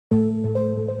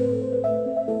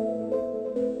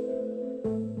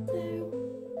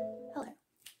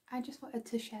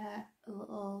wanted to share a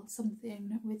little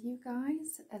something with you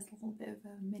guys as a little bit of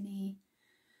a mini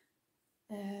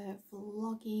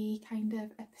vloggy kind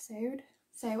of episode.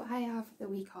 So I have the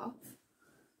week off.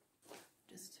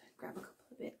 Just grab a couple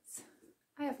of bits.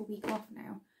 I have a week off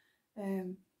now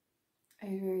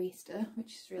over Easter,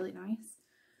 which is really nice.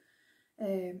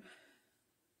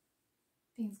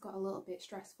 Things got a little bit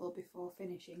stressful before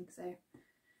finishing, so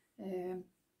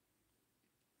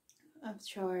I'm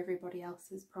sure everybody else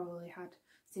has probably had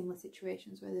similar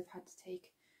situations where they've had to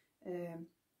take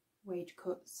wage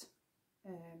cuts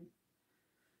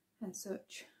and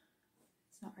such.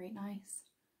 It's not very nice.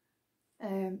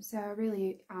 So I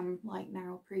really am like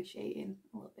now appreciating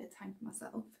a little bit of time for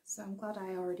myself. So I'm glad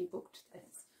I already booked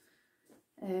this.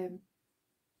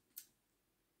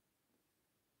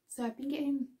 So I've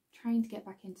been trying to get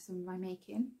back into some of my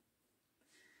making,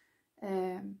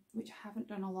 which I haven't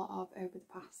done a lot of over the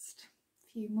past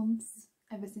few months,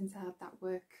 ever since I had that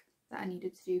work that I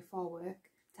needed to do for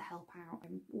work to help out.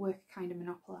 Work kind of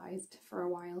monopolised for a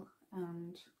while,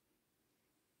 and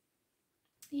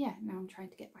yeah, now I'm trying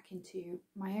to get back into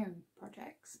my own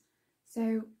projects. So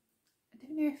I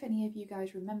don't know if any of you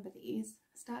guys remember these.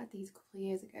 I started these a couple of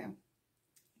years ago.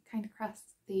 I kind of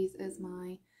classed these as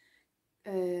my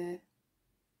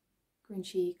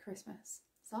Grinchy Christmas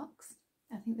socks.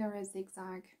 I think they're a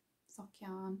zigzag sock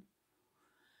yarn,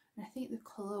 and I think the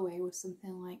colourway was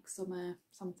something like summer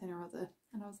something or other,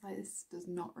 and I was like, this does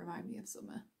not remind me of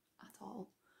summer at all.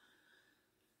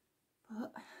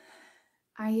 But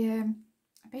I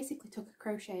basically took a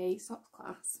crochet socks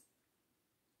class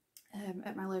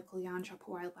at my local yarn shop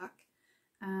a while back,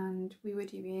 and we were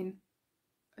doing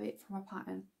it from a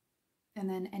pattern, and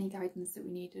then any guidance that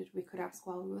we needed we could ask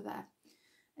while we were there.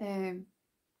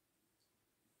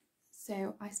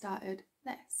 So I started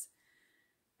this,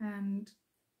 and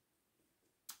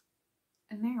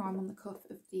now I'm on the cuff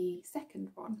of the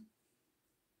second one,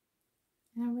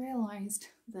 and I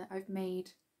realised that I've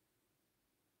made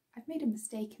a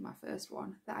mistake in my first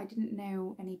one, that I didn't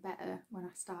know any better when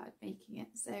I started making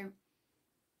it. So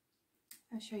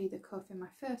I'll show you the cuff in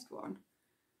my first one.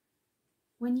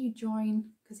 When you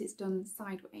join, because it's done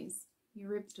sideways, your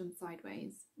rib's done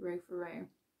sideways, row for row,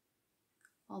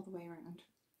 all the way around,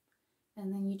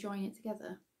 and then you join it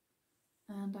together,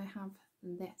 and I have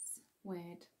this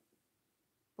weird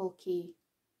bulky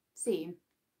seam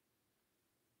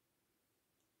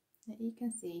that you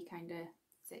can see kind of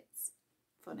sits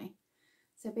funny.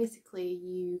 So basically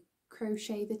you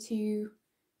crochet the two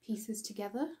pieces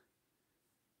together,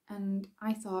 and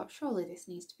I thought surely this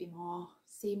needs to be more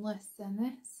seamless than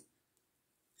this,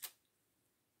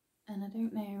 and I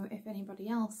don't know if anybody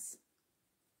else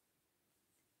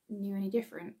knew any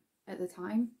different at the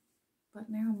time, but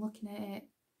now I'm looking at it.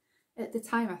 At the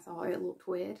time I thought it looked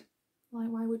weird. Like,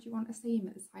 why would you want a seam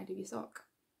at the side of your sock?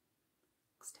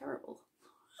 Looks terrible.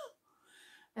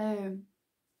 Doing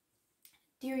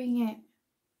it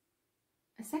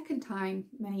a second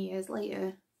time many years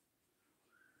later,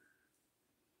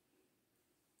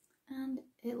 and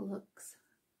it looks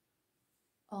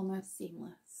almost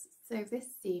seamless. So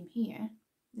this seam here,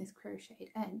 this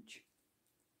crocheted edge,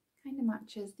 kind of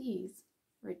matches these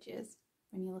ridges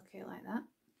when you look at it like that.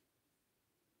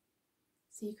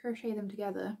 So you crochet them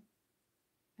together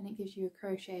and it gives you a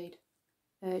crocheted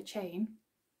chain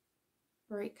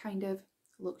where it kind of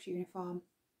looks uniform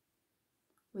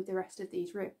with the rest of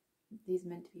these rib. These are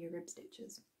meant to be your rib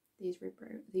stitches, these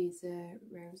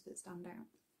rows that stand out.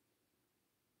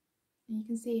 And you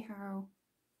can see how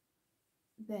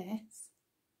this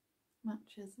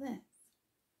matches this.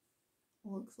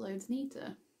 Looks loads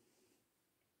neater.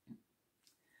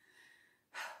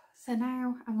 So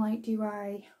now I'm like, do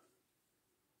I,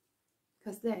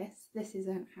 because this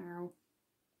isn't how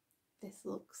this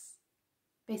looks.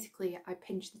 Basically I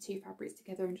pinched the two fabrics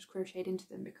together and just crocheted into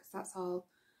them because that's all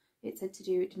it said to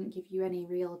do. It didn't give you any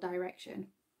real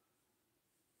direction.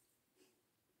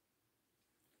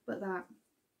 But that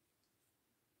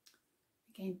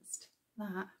against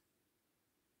that,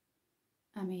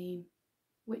 I mean,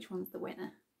 which one's the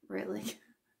winner, really?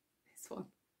 This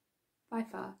one, by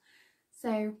far.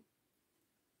 So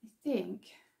I think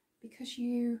because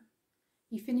you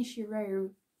finish your row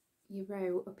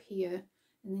up here,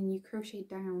 and then you crochet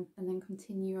down and then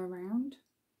continue around.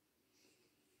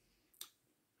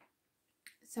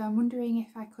 So I'm wondering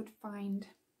if I could find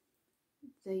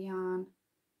the yarn,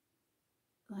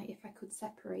 like if I could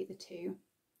separate the two,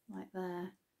 like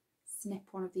there, snip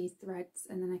one of these threads,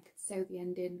 and then I could sew the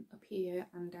end in up here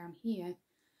and down here,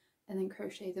 and then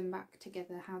crochet them back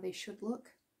together how they should look.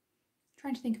 I'm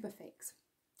trying to think of a fix,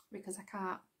 because I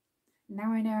can't,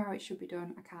 now I know how it should be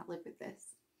done, I can't live with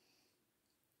this.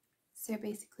 So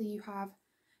basically you have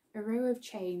a row of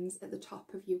chains at the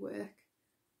top of your work,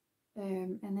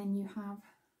 and then you have,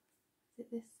 is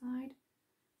it this side?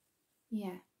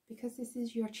 Yeah, because this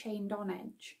is your chained on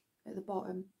edge at the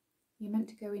bottom, you're meant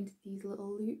to go into these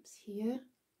little loops here,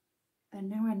 and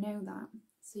now I know that.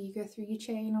 So you go through your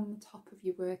chain on the top of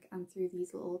your work and through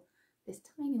this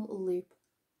tiny little loop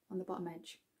on the bottom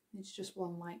edge. It's just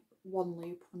one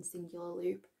loop, one singular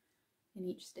loop in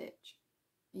each stitch.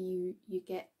 And you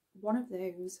get one of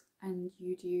those and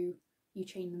you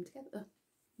chain them together.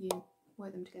 You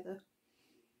work them together.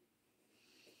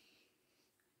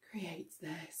 Creates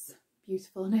this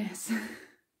beautifulness.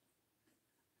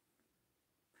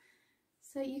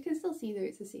 So you can still see that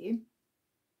it's a seam,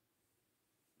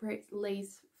 but it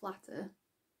lays flatter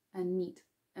and neat,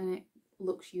 and it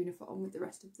looks uniform with the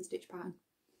rest of the stitch pattern.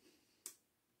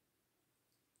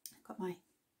 I've got my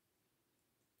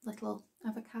little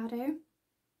avocado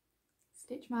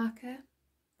stitch marker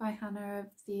by Hannah of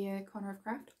the Corner of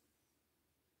Craft.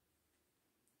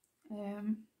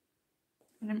 And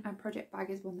my project bag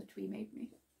is one that Twee made me,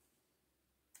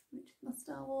 which is my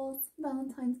Star Wars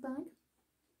Valentine's bag,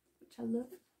 which I love.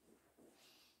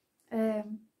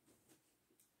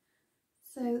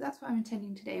 So that's what I'm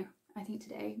intending to do, I think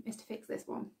today, is to fix this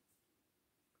one,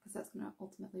 because that's going to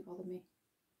ultimately bother me.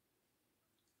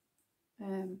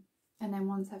 And then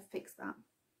once I've fixed that,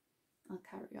 I'll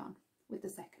carry on with the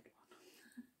second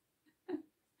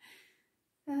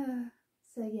one.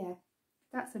 So yeah,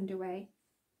 that's underway.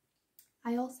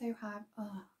 I also have, I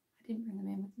didn't bring them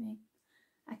in with me.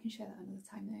 I can share that another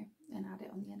time though and add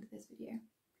it on the end of this video.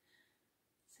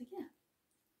 So yeah,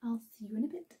 I'll see you in a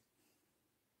bit.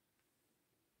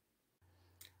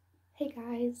 Hey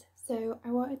guys, so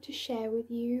I wanted to share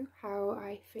with you how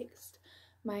I fixed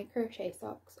my crochet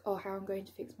socks, or how I'm going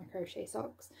to fix my crochet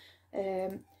socks.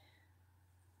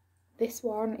 This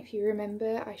one, if you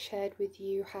remember, I shared with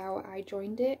you how I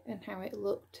joined it and how it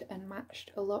looked and matched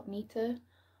a lot neater,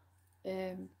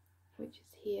 which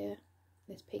is here,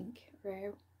 this pink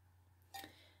row.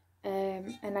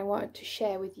 And I wanted to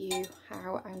share with you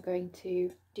how I'm going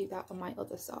to do that on my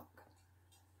other sock.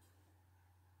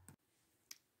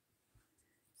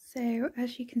 So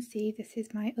as you can see, this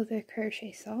is my other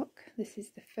crochet sock. This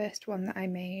is the first one that I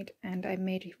made, and I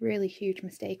made a really huge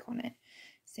mistake on it.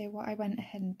 So what I went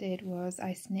ahead and did was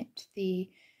I snipped the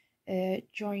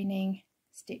joining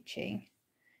stitching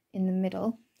in the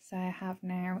middle. So I have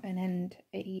now an end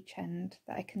at each end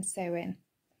that I can sew in.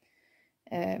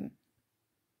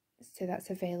 So that's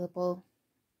available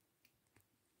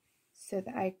so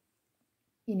that I,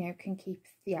 can keep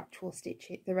the actual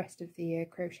stitching, the rest of the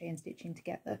crochet and stitching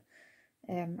together.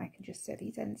 I can just sew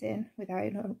these ends in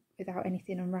without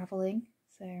anything unraveling.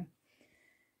 So,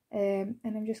 and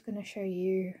I'm just going to show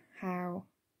you how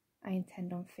I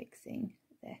intend on fixing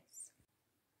this.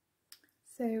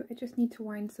 So I just need to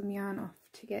wind some yarn off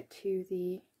to get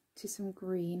to some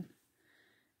green,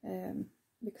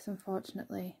 because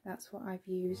unfortunately that's what I've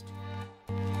used.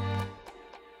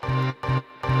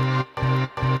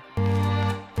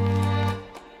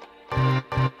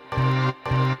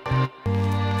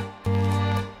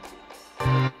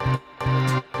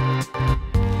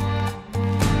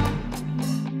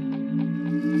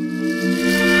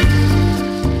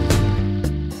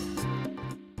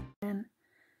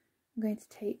 I'm going to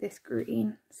take this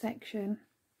green section,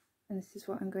 and this is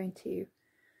what I'm going to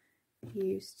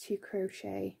use to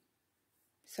crochet.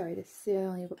 Sorry, this is the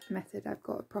only method I've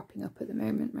got propping up at the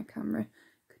moment. My camera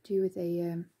could do with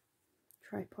a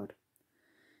tripod.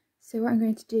 So what I'm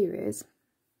going to do is,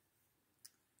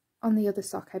 on the other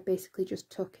sock I basically just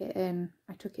tuck it in.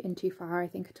 I took it in too far. I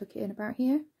think I took it in about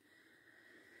here.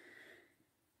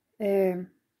 And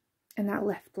that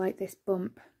left like this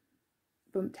bumped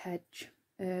edge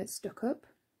stuck up.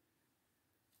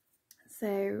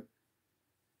 So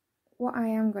what I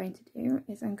am going to do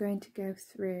is I'm going to go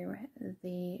through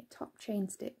the top chain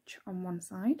stitch on one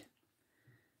side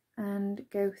and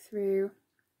go through,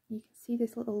 you can see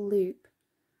this little loop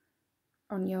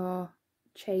on your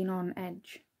chain on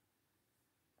edge.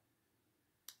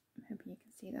 I'm hoping you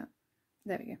can see that.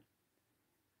 There we go.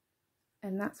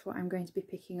 And that's what I'm going to be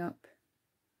picking up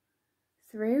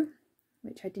through,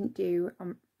 which I didn't do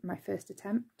on my first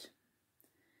attempt.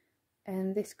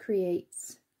 And this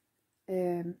creates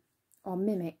or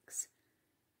mimics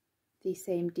the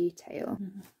same detail.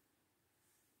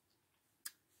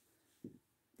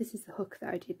 This is the hook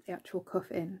that I did the actual cuff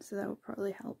in, so that will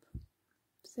probably help.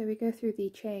 So we go through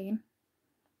the chain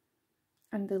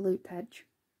and the loop edge,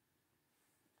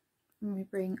 and we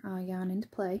bring our yarn into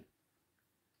play,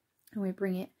 and we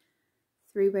bring it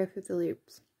through both of the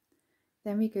loops.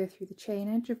 Then we go through the chain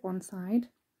edge of one side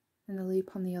and the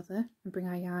loop on the other and bring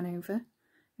our yarn over,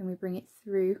 and we bring it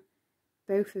through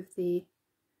both of the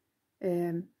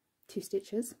 2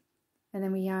 stitches, and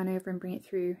then we yarn over and bring it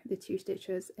through the 2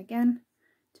 stitches again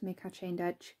to make our chained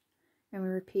edge, and we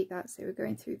repeat that. So we're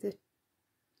going through the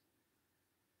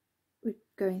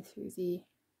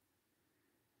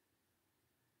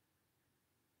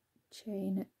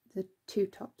chain, the 2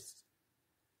 tops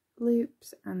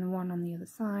loops and the one on the other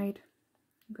side,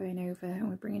 going over, and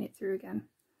we're bringing it through again,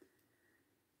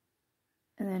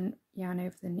 and then yarn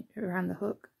over around the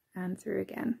hook and through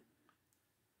again.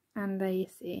 And there you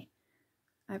see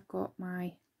I've got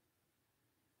my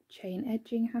chain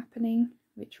edging happening,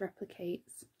 which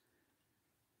replicates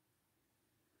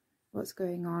what's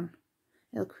going on.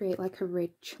 It'll create like a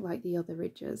ridge like the other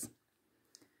ridges.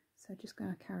 So I'm just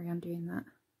going to carry on doing that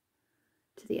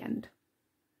to the end.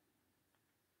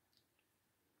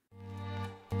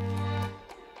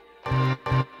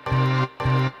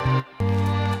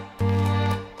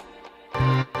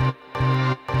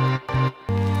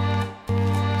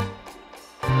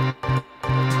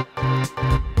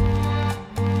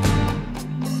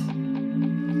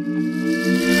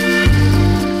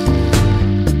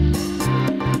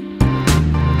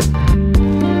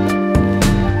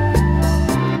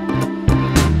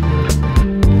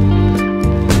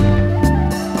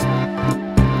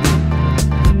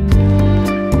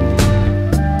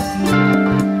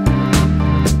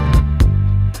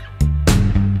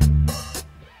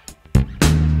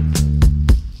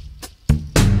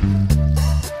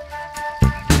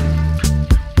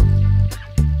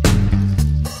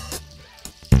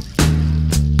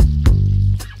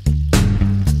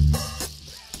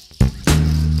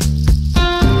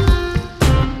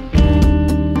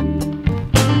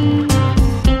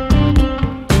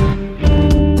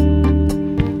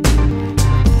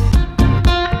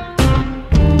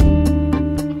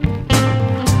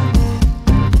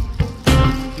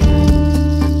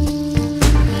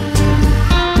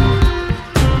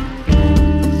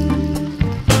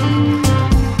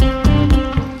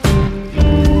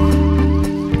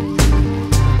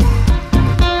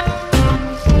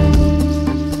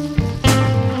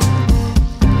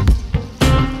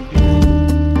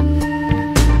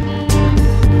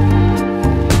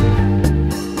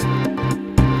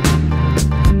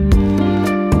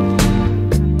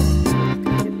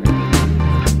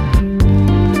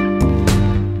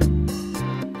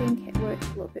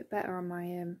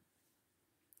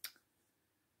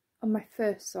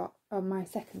 On my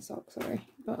second sock, sorry,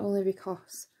 but only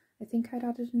because I think I'd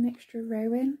added an extra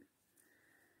row in,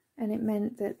 and it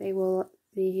meant that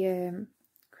the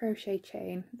crochet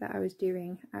chain that I was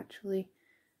doing actually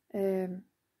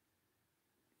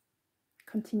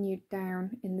continued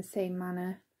down in the same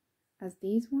manner as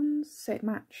these ones, so it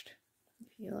matched.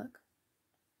 If you look,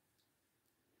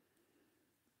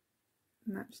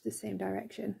 matched the same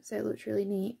direction, so it looks really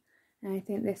neat. And I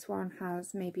think this one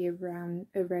has maybe a row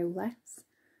less,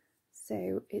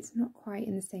 so it's not quite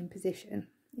in the same position.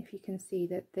 If you can see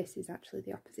that this is actually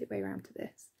the opposite way around to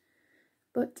this,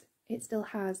 but it still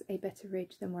has a better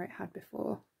ridge than where it had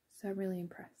before, so I'm really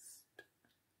impressed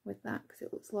with that because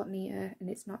it looks a lot neater and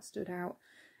it's not stood out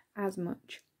as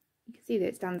much. You can see that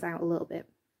it stands out a little bit,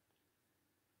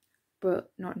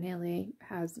 but not nearly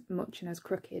as much and as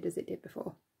crooked as it did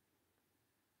before.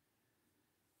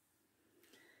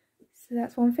 So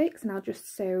that's one fix, and I'll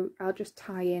just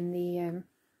tie in these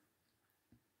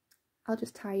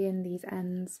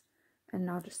ends, and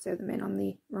I'll just sew them in on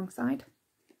the wrong side.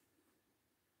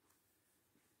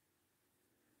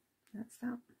 That's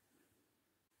that.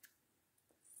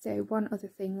 So one other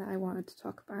thing that I wanted to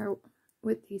talk about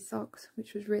with these socks,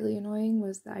 which was really annoying,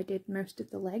 was that I did most of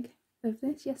the leg of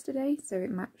this yesterday, so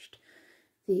it matched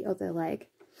the other leg,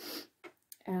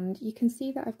 and you can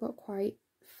see that I've got quite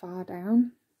far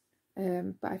down.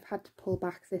 But I've had to pull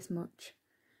back this much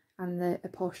and a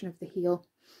portion of the heel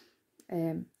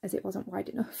as it wasn't wide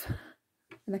enough,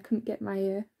 and I couldn't get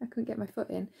my foot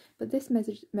in. But this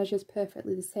measures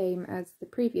perfectly the same as the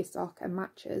previous sock and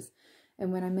matches.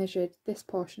 And when I measured this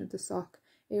portion of the sock,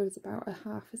 it was about a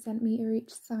 ½ centimetre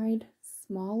each side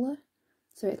smaller,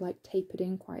 so it like tapered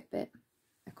in quite a bit.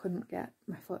 I couldn't get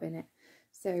my foot in it,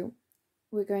 so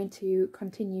we're going to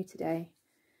continue today.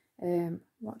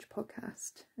 Watch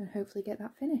podcast and hopefully get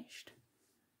that finished.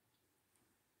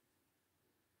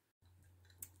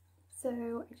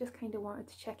 So I just kind of wanted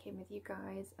to check in with you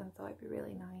guys and thought it'd be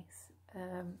really nice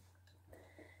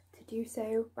to do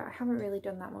so, but I haven't really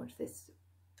done that much this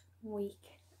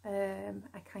week.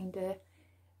 I kind of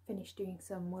finished doing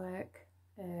some work,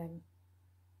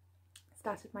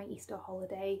 started my Easter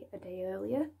holiday a day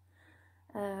earlier,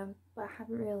 but I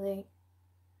haven't really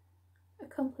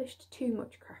accomplished too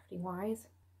much crafting wise.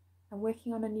 I'm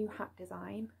working on a new hat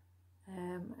design,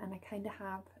 and I kind of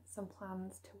have some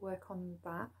plans to work on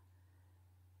that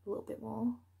a little bit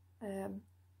more.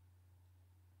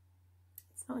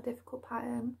 It's not a difficult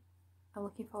pattern. I'm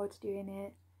looking forward to doing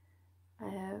it.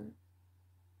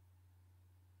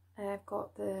 I've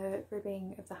got the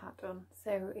ribbing of the hat done,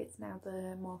 so it's now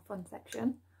the more fun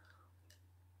section.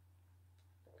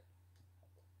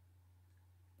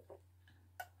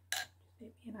 Just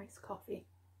make me a nice coffee.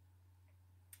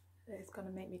 It's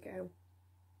gonna make me go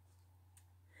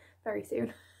very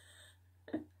soon.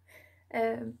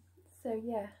 So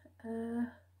yeah,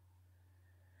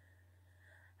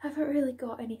 haven't really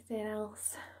got anything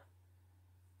else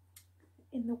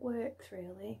in the works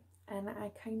really, and I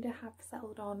kind of have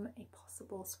settled on a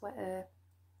possible sweater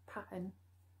pattern,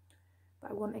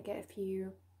 but I want to get a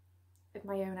few of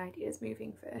my own ideas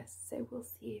moving first, so we'll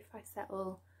see if we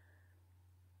settle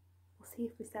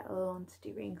onto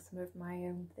doing some of my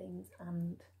own things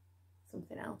and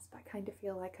something else. But I kind of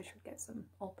feel like I should get some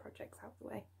old projects out of the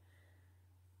way.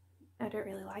 I don't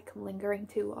really like them lingering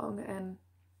too long, and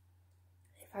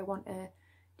if I want to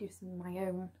do some of my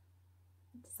own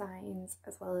designs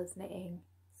as well as knitting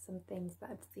some things that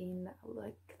I've seen that I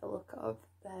like the look of,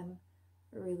 then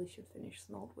I really should finish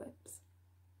some old whips.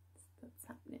 That's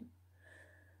happening.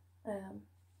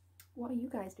 What are you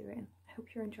guys doing? I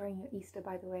hope you're enjoying your Easter,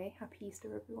 by the way. Happy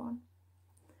Easter, everyone.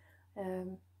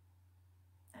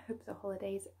 I hope the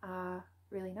holidays are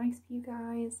really nice for you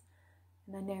guys,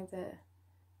 and I know that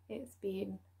it's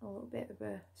been a little bit of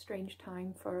a strange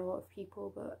time for a lot of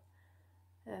people, but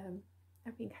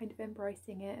I've been kind of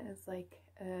embracing it as like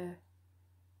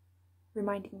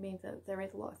reminding me that there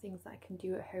is a lot of things that I can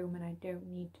do at home and I don't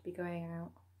need to be going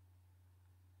out.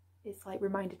 It's like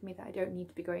reminded me that I don't need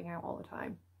to be going out all the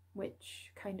time,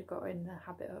 which kind of got in the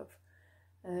habit of.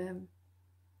 And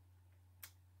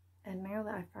now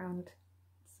that I found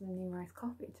some new nice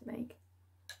coffee to make,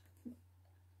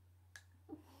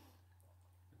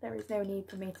 there is no need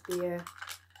for me to be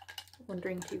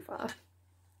wandering too far.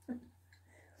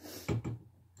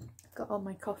 I've got all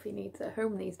my coffee needs at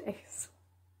home these days.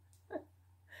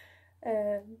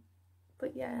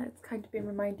 But yeah, it's kind of been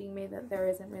reminding me that there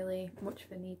isn't really much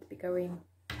of a need to be going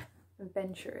and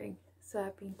venturing. So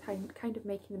I've been kind of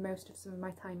making the most of some of my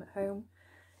time at home.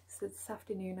 So this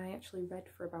afternoon I actually read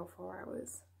for about 4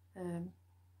 hours,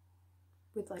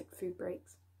 with like food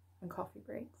breaks and coffee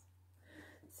breaks.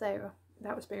 So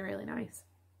that was been really nice.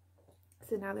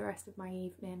 So now the rest of my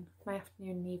evening, my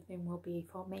afternoon and evening will be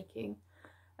for making,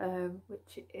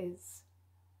 which is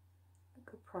a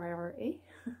good priority.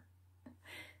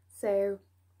 So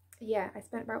yeah, I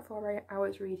spent about 4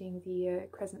 hours reading the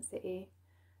Crescent City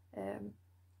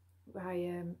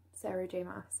by Sarah J.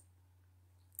 Maas.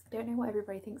 I don't know what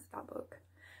everybody thinks of that book.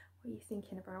 What are you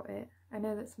thinking about it? I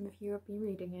know that some of you have been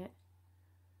reading it.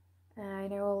 I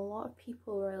know a lot of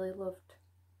people really loved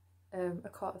A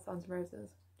Court of Thorns and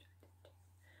Roses.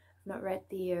 I've not read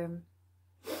the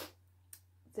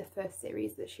first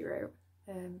series that she wrote,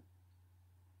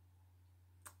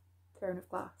 Throne of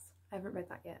Glass. I haven't read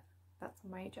that yet. That's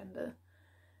on my agenda.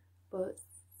 But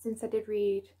since I did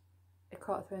read A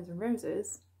Court of Thorns and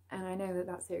Roses, and I know that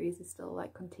that series is still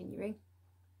like continuing.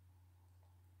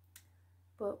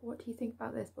 But what do you think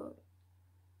about this book?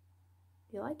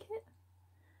 Do you like it?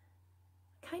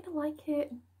 I kind of like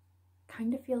it.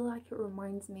 Kind of feel like it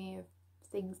reminds me of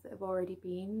things that have already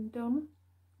been done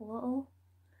a little.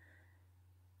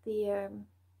 The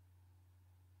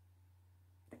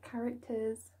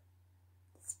characters,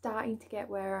 starting to get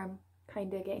where I'm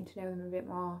kind of getting to know them a bit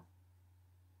more.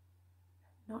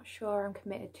 Not sure I'm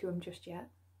committed to them just yet.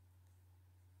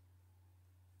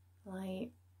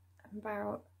 Like, I'm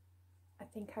about, I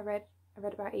think I read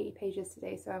about 80 pages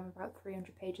today, so I'm about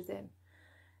 300 pages in,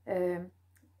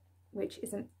 which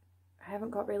isn't, I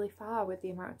haven't got really far with the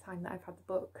amount of time that I've had the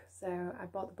book. So I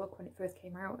bought the book when it first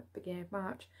came out at the beginning of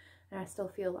March, and I still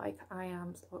feel like I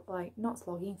am like not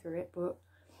slogging through it, but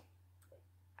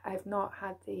I've not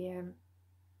had the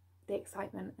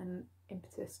excitement and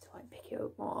impetus to like pick it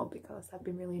up more because I've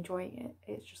been really enjoying it.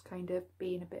 It's just kind of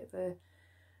been a bit of a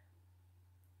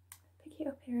pick it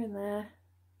up here and there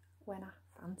when I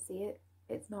fancy it.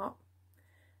 It's not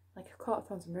like A Court of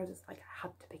Thorns and Roses, like I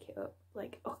had to pick it up.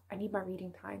 Like, oh, I need my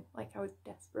reading time. Like, I was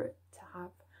desperate to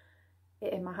have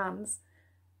it in my hands.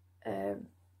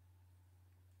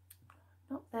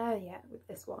 Not there yet with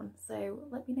this one. So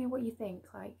let me know what you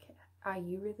think. Like, are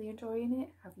you really enjoying it?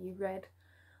 Have you read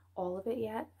all of it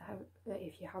yet?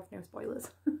 If you have, no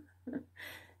spoilers.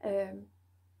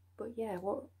 But yeah,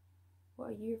 what what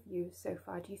are your views so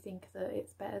far? Do you think that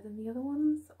it's better than the other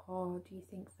ones, or do you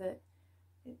think that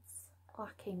it's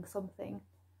lacking something?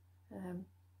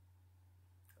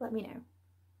 Let me know.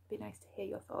 It'd be nice to hear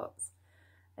your thoughts.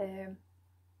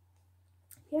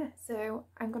 Yeah, so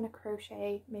I'm going to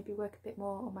crochet, maybe work a bit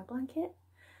more on my blanket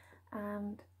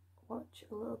and watch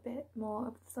a little bit more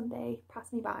of the Sunday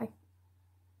pass me by.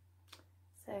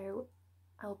 So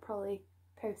I'll probably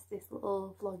post this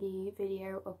little vloggy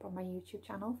video up on my YouTube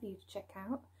channel for you to check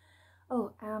out.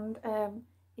 Oh, and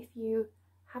if you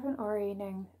haven't already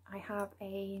known, I have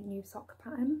a new sock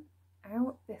pattern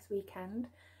out this weekend,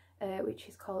 which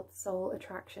is called Soul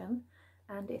Attraction,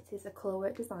 and it is a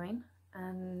colourwork design,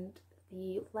 and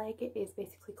the leg is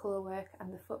basically colourwork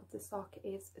and the foot of the sock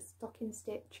is a stocking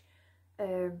stitch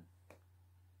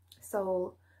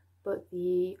sole, but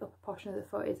the upper portion of the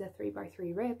foot is a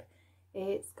 3x3 rib.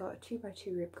 It's got a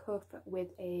 2x2 rib cuff with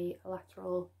a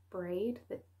lateral braid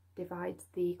that divides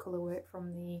the colourwork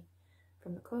from the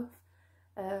cuff.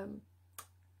 I'm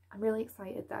really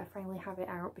excited that I finally have it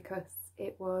out, because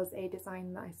it was a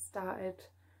design that I'd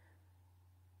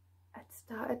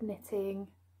started knitting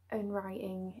and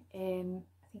writing in,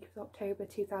 I think it was October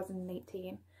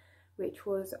 2018, which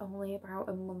was only about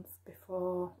a month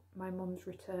before my mum's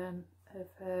return of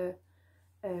her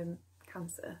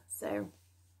cancer. So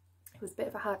it was a bit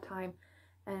of a hard time,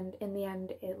 and in the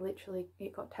end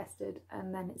it got tested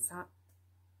and then it sat,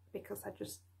 because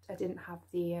I didn't have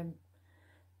the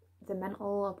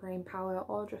mental or brain power,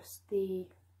 or just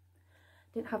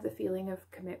didn't have the feeling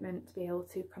of commitment to be able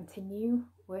to continue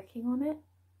working on it.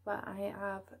 But I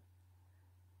have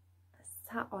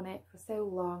sat on it for so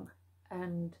long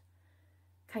and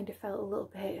kind of felt a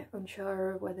little bit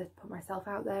unsure of whether to put myself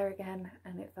out there again,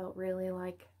 and it felt really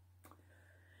like,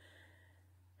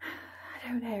 I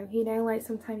don't know, you know, like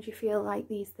sometimes you feel like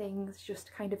these things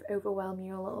just kind of overwhelm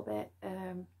you a little bit,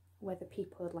 whether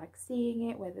people would like seeing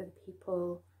it, whether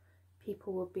people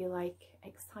would be like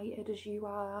excited as you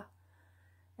are.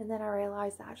 And then I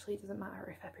realised that actually it doesn't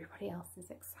matter if everybody else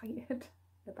is excited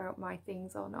about my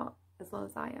things or not, as long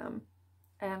as I am.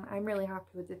 I'm really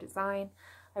happy with the design.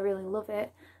 I really love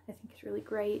it. I think it's really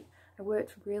great. I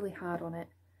worked really hard on it.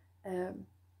 And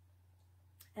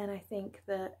I think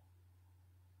that,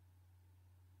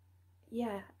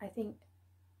 yeah, I think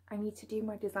I need to do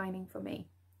my designing for me.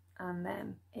 And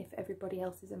then if everybody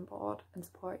else is on board and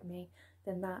supporting me,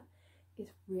 then that is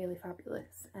really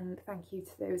fabulous. And thank you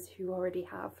to those who already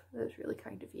have. That's really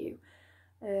kind of you.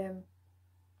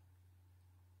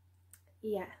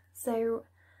 Yeah, so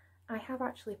I have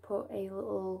actually put a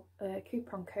little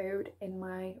coupon code in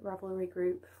my Ravelry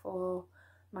group for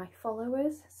my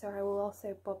followers, so I will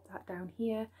also bob that down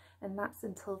here, and that's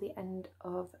until the end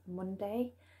of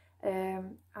Monday.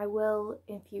 I will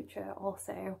in future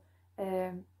also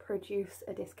produce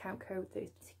a discount code that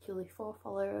is particularly for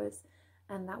followers,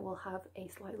 and that will have a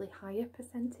slightly higher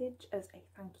percentage as a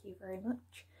thank you very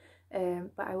much.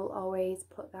 But I will always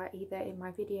put that either in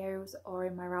my videos or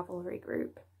in my Ravelry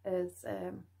group as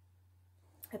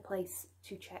a place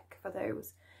to check for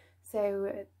those.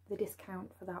 So the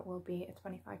discount for that will be a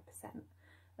 25%.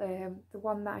 The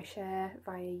one that I share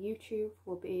via YouTube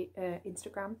will be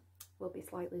Instagram will be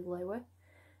slightly lower.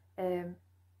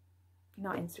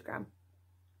 Not Instagram.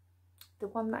 The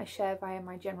one that I share via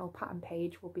my general pattern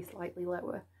page will be slightly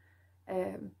lower.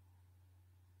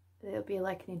 It'll be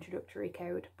like an introductory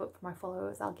code, but for my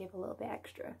followers I'll give a little bit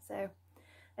extra. So,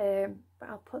 but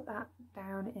I'll put that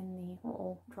down in the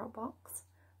little Dropbox,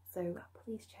 so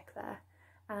please check there.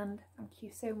 And thank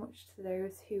you so much to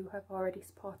those who have already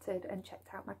supported and checked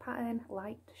out my pattern,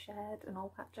 liked, shared and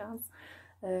all that jazz.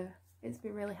 It's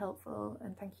been really helpful,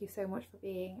 and thank you so much for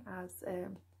being as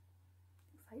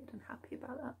excited and happy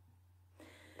about that.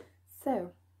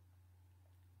 So,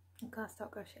 I'm gonna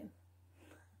stop gushing.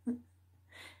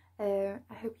 I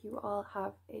hope you all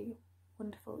have a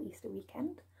wonderful Easter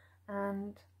weekend,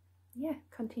 and yeah,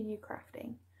 continue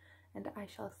crafting, and I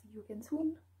shall see you again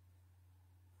soon.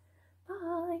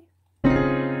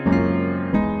 Bye!